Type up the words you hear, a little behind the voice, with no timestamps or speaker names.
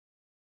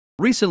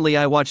Recently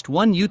I watched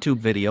one YouTube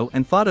video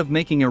and thought of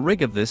making a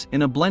rig of this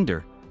in a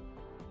blender.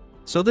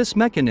 So this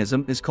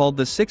mechanism is called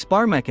the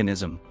 6-bar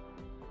mechanism.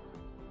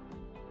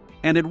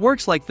 And it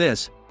works like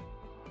this.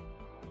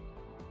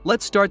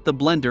 Let's start the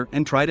blender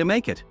and try to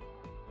make it.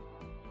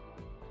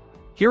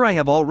 Here I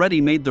have already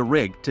made the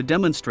rig to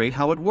demonstrate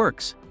how it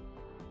works.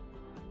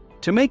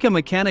 To make a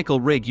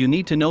mechanical rig you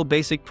need to know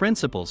basic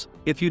principles.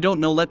 If you don't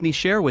know, let me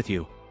share with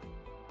you.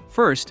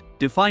 First,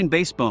 define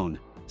base bone.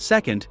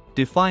 Second,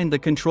 define the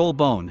control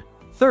bone.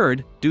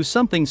 Third, do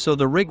something so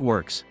the rig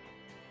works.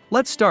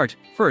 Let's start.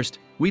 First,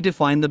 we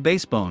define the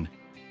base bone.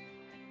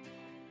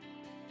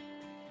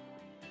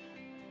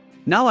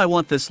 Now I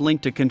want this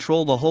link to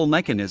control the whole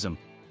mechanism.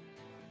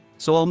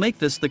 So I'll make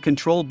this the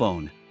control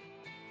bone.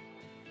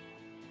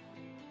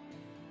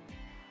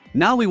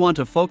 Now we want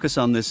to focus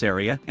on this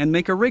area and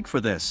make a rig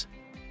for this.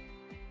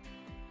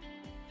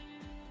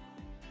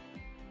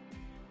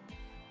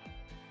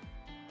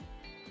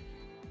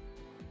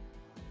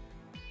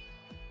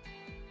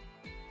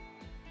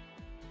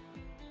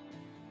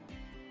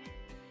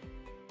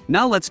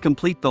 Now let's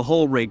complete the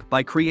whole rig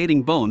by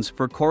creating bones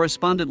for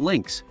correspondent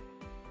links.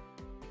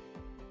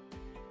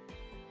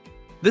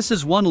 This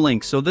is one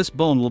link, so this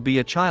bone will be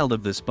a child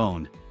of this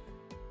bone.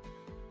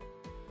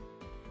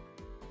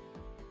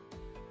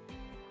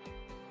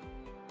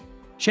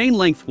 Chain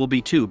length will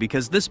be 2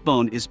 because this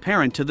bone is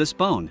parent to this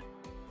bone.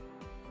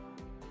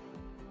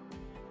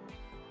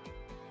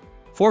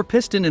 For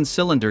piston and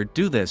cylinder,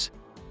 do this.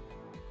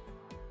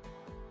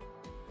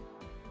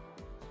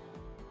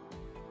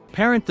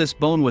 Parent this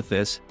bone with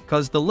this,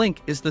 cause the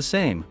link is the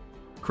same.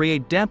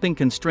 Create damping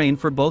constraint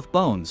for both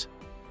bones.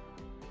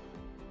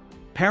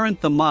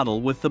 Parent the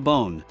model with the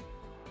bone.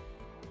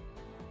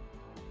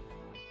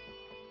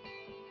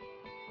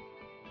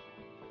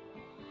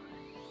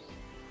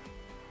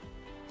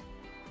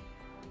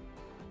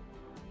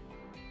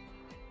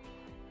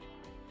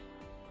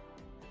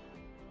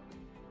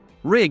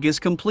 Rig is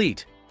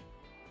complete.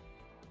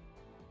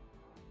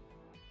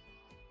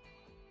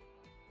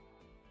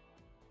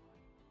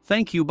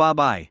 Thank you,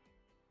 bye-bye.